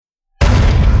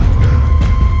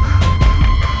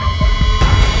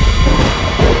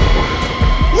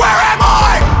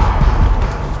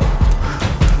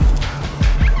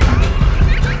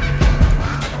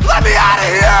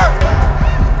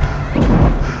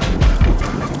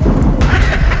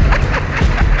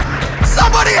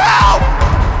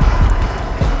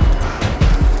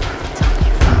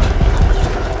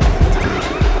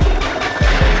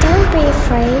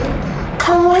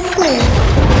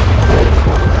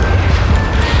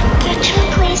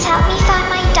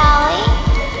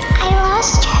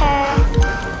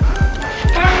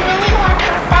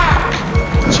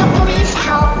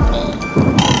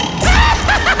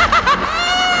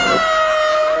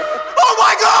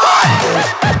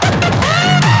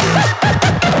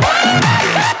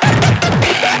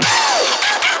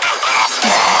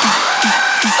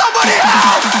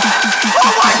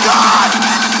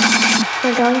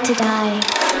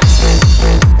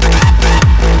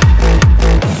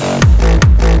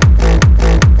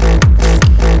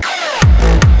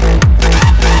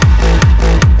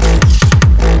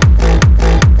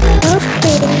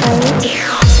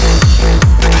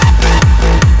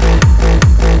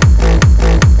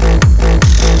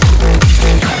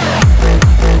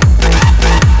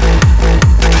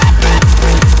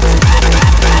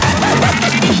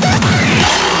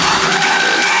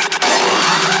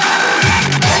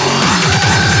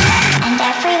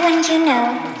know,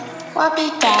 we'll be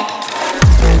dead.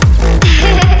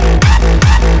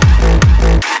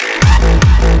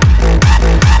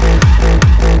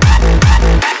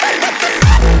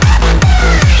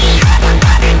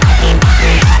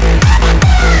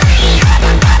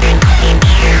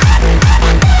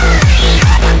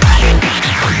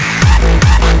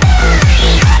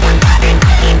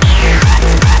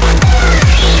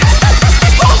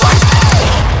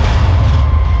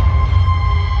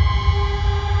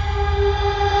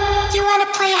 You wanna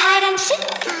play hide and seek?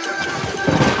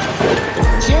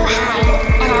 You hide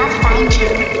and I'll find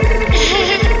you.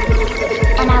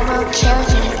 And I will kill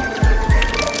you.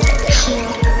 You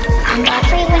and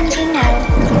everyone you know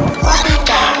will be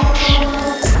dead.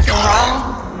 You're all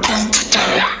going to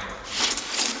die.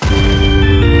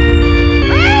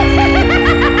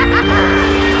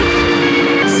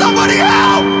 Somebody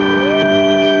help!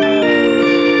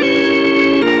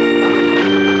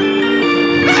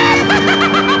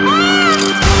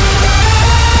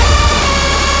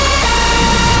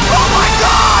 Oh my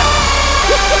God!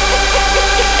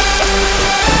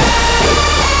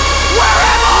 Where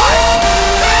am I?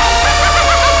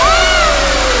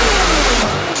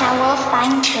 I will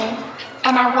find you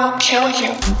and I will kill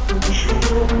you.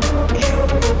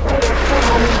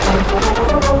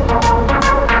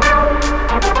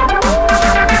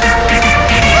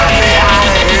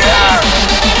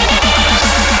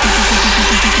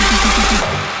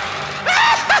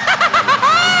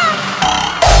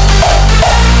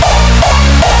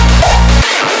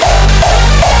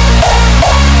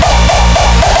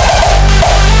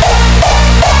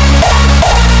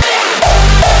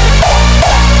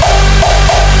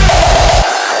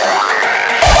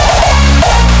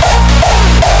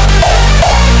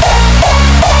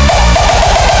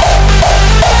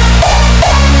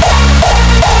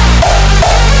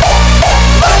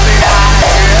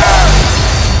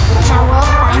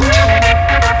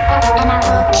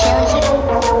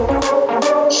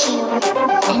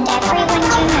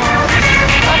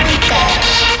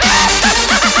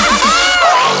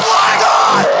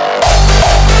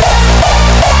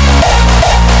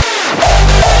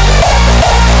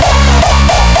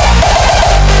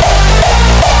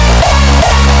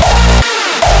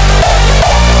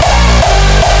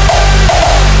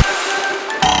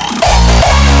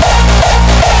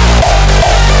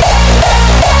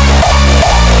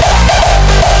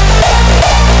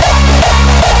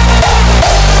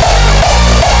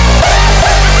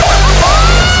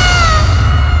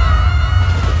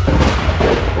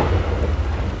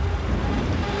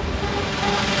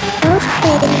 Don't be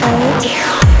afraid.